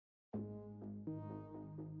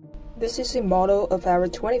This is a model of our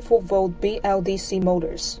 24-volt BLDC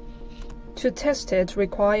motors. To test it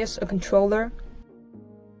requires a controller,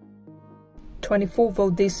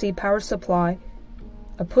 24-volt DC power supply,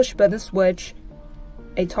 a push-button switch,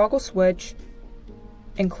 a toggle switch,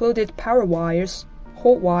 included power wires,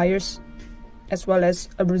 hot wires, as well as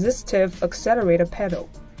a resistive accelerator pedal.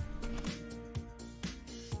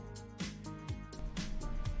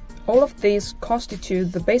 All of these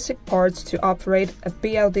constitute the basic parts to operate a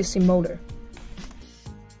BLDC motor.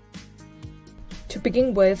 To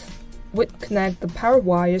begin with, we'd connect the power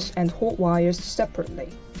wires and hot wires separately.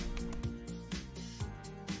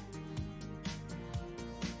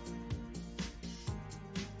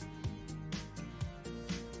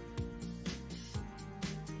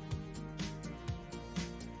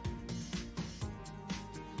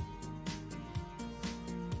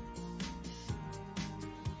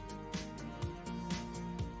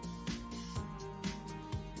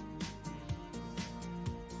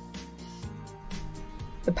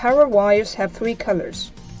 The power wires have three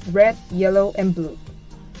colors: red, yellow, and blue.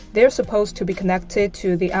 They're supposed to be connected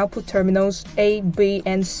to the output terminals A, B,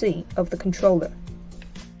 and C of the controller.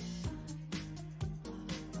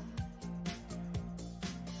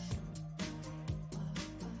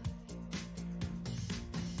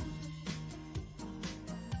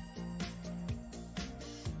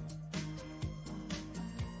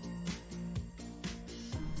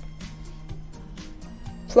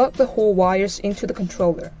 Plug the hot wires into the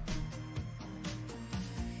controller.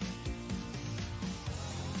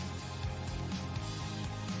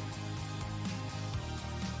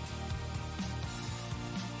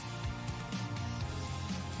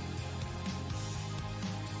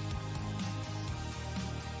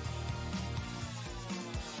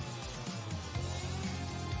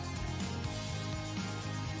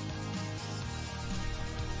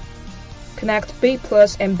 Connect B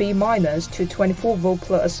plus and B minus to 24-volt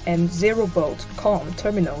plus and 0-volt COM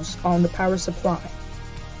terminals on the power supply.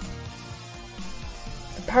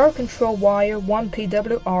 The power control wire 1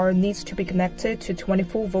 PWR needs to be connected to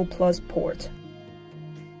 24-volt plus port.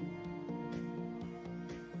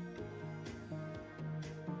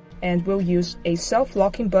 And we'll use a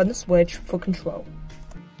self-locking button switch for control.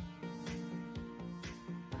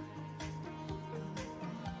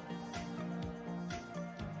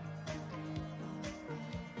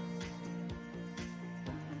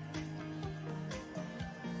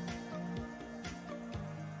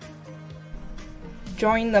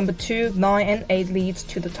 Join number 2, 9, and 8 leads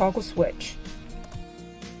to the toggle switch.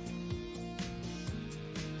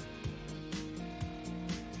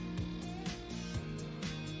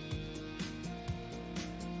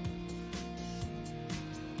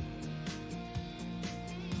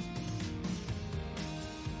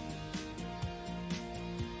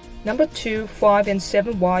 Number 2, 5, and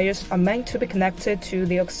 7 wires are meant to be connected to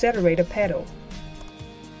the accelerator pedal.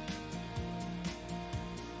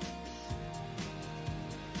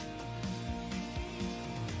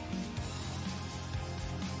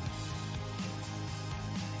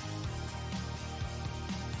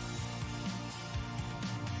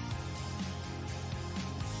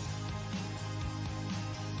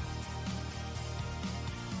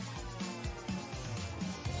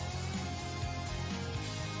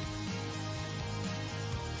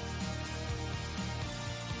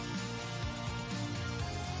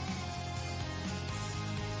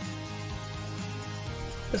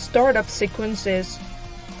 The startup sequence is: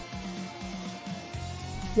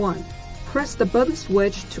 1. Press the button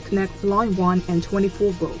switch to connect line 1 and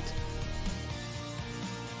 24 volt.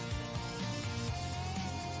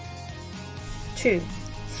 2.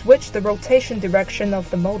 Switch the rotation direction of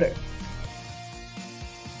the motor.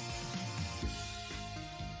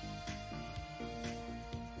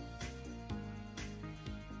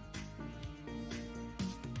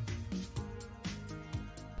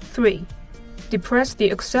 3. Depress the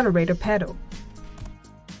accelerator pedal.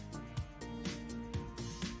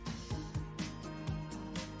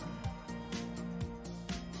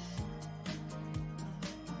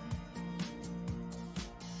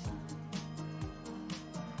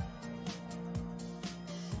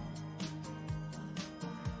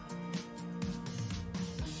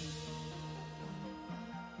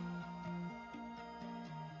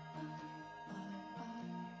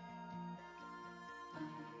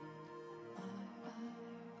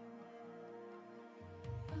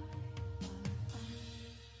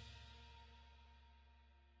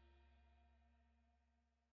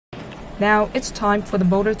 'Now it's time for the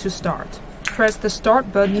motor to start. Press the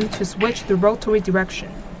start button to switch the rotary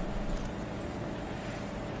direction.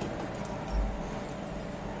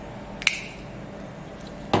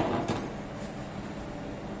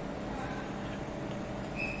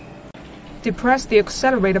 Depress the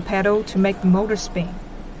accelerator pedal to make the motor spin.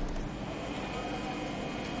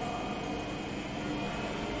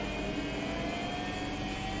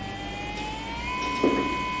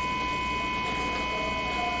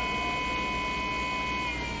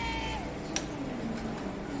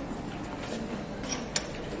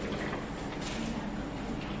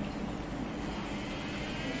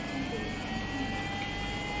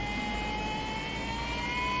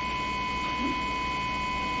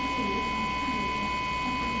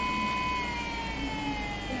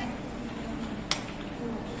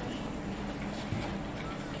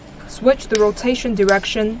 Switch the rotation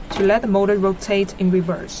direction to let the motor rotate in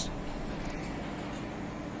reverse.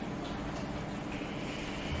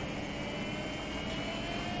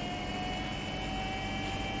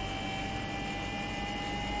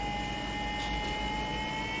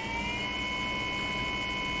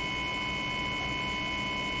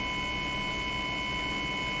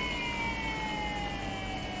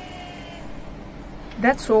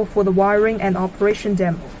 That's all for the wiring and operation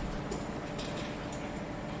demo.